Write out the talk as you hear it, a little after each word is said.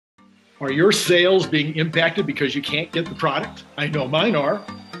Are your sales being impacted because you can't get the product? I know mine are.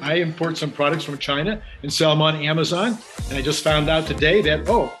 I import some products from China and sell them on Amazon. And I just found out today that,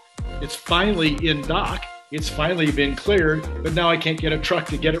 it's finally in dock. It's finally been cleared, but now I can't get a truck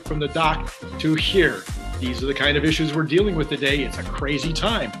to get it from the dock to here. These are the kind of issues we're dealing with today. It's a crazy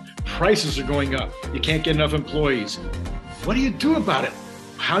time. Prices are going up. You can't get enough employees. What do you do about it?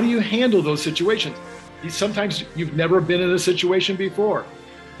 How do you handle those situations? Sometimes you've never been in a situation before.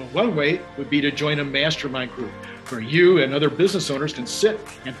 Well, one way would be to join a mastermind group where you and other business owners can sit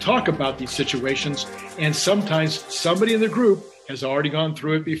and talk about these situations. And sometimes somebody in the group has already gone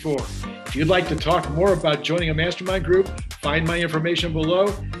through it before. If you'd like to talk more about joining a mastermind group, find my information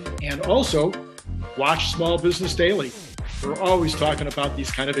below. And also watch Small Business Daily. We're always talking about these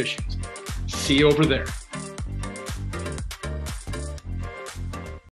kind of issues. See you over there.